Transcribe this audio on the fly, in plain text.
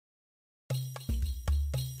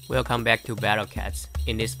Welcome back to Battle Cats.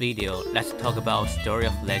 In this video, let's talk about Story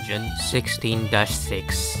of Legend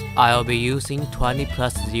 16-6. I'll be using 20+0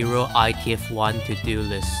 ITF1 to-do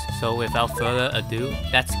list, so without further ado,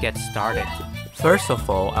 let's get started. First of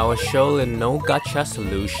all, I will show the no gacha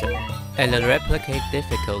solution, and the replicate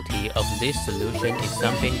difficulty of this solution is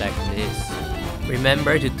something like this.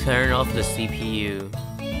 Remember to turn off the CPU.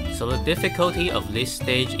 So the difficulty of this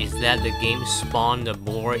stage is that the game spawned the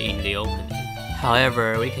boar in the opening.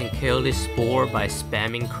 However, we can kill this boar by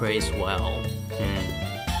spamming Crazed well.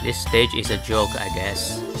 This stage is a joke, I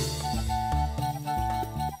guess.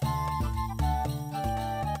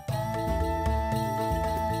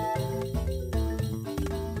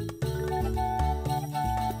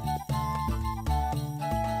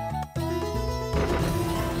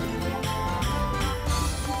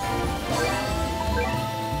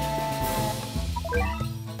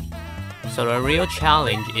 So the real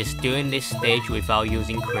challenge is doing this stage without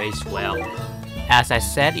using Crazed well. As I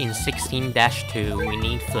said in 16-2, we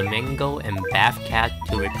need Flamingo and Bathcat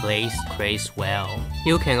to replace Crazed well.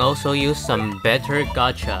 You can also use some better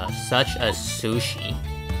gacha such as Sushi.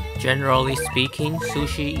 Generally speaking,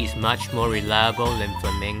 Sushi is much more reliable than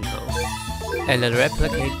Flamingo. And the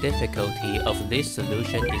replicate difficulty of this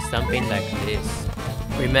solution is something like this.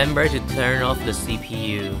 Remember to turn off the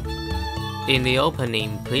CPU. In the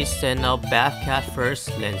opening, please send out Bathcat first,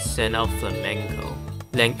 then send out Flamingo.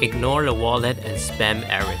 Then ignore the wallet and spam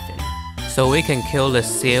everything, so we can kill the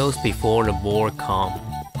seals before the boar come.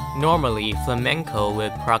 Normally, Flamingo will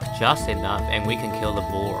proc just enough and we can kill the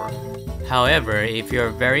boar. However, if you're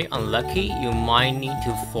very unlucky, you might need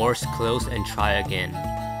to force close and try again.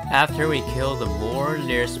 After we kill the boar,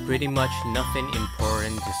 there's pretty much nothing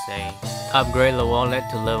important to say. Upgrade the wallet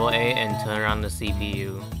to level 8 and turn on the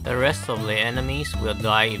CPU. The rest of the enemies will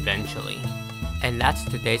die eventually. And that's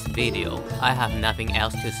today's video. I have nothing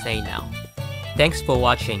else to say now. Thanks for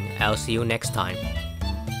watching. I'll see you next time.